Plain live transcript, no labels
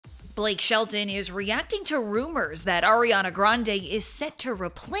Blake Shelton is reacting to rumors that Ariana Grande is set to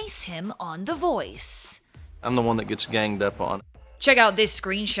replace him on The Voice. I'm the one that gets ganged up on. Check out this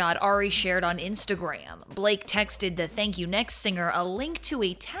screenshot Ari shared on Instagram. Blake texted the Thank You Next singer a link to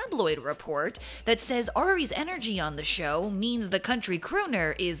a tabloid report that says Ari's energy on the show means the country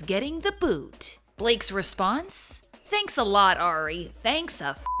crooner is getting the boot. Blake's response? Thanks a lot, Ari. Thanks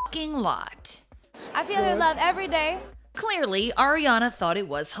a fucking lot. I feel your love every day. Clearly, Ariana thought it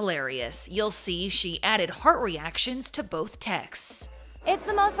was hilarious. You'll see she added heart reactions to both texts. It's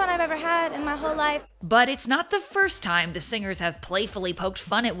the most fun I've ever had in my whole life. But it's not the first time the singers have playfully poked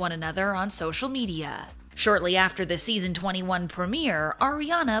fun at one another on social media. Shortly after the season 21 premiere,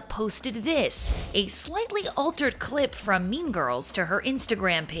 Ariana posted this, a slightly altered clip from Mean Girls to her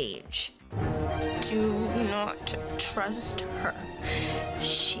Instagram page. Do not trust her.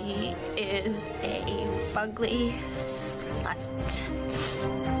 She is a fugly slut.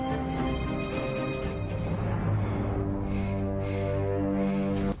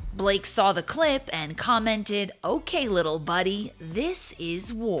 Blake saw the clip and commented, "Okay, little buddy, this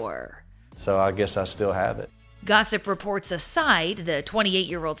is war." So I guess I still have it. Gossip reports aside, the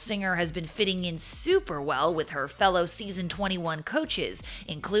 28-year-old singer has been fitting in super well with her fellow season 21 coaches,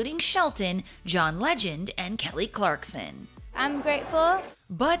 including Shelton, John Legend, and Kelly Clarkson. I'm grateful.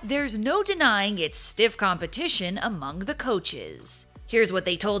 But there's no denying it's stiff competition among the coaches. Here's what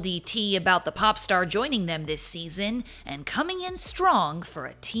they told ET about the pop star joining them this season and coming in strong for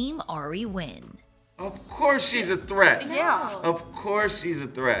a Team Ari win. Of course she's a threat. Yeah. Of course she's a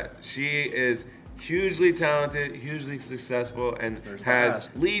threat. She is hugely talented, hugely successful, and has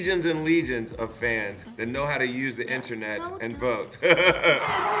legions and legions of fans that know how to use the internet and vote.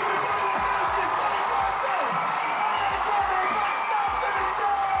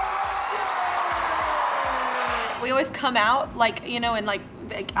 We always come out and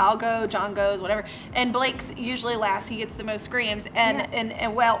I'll go, John goes, whatever, and Blake's usually last. He gets the most screams, and then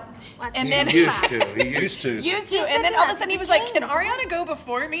He used to, and then all of a sudden he was like, "Can Ariana go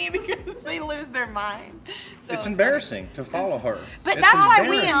before me?" Because they lose their mind. So it's embarrassing to follow her. But it's that's why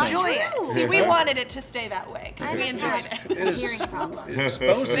we embarrassing. enjoy it. See, we wanted it to stay that way because we enjoyed it. It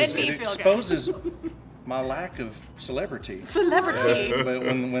exposes my lack of celebrity. But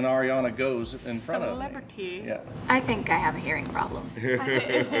when Ariana goes in front of me. Yeah. I think I have a hearing problem.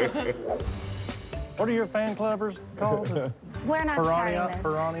 What are your fan clubbers called? We're not starting this.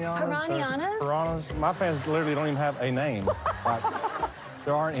 Piranhanas? Piranhas? My fans literally don't even have a name. Like,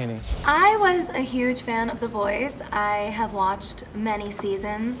 there aren't any. I was a huge fan of The Voice. I have watched many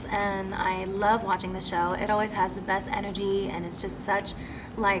seasons and I love watching the show. It always has the best energy and it's just such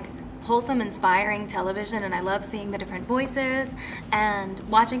wholesome, inspiring television, and I love seeing the different voices and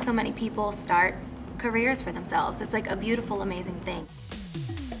watching so many people start careers for themselves. It's like a beautiful, amazing thing.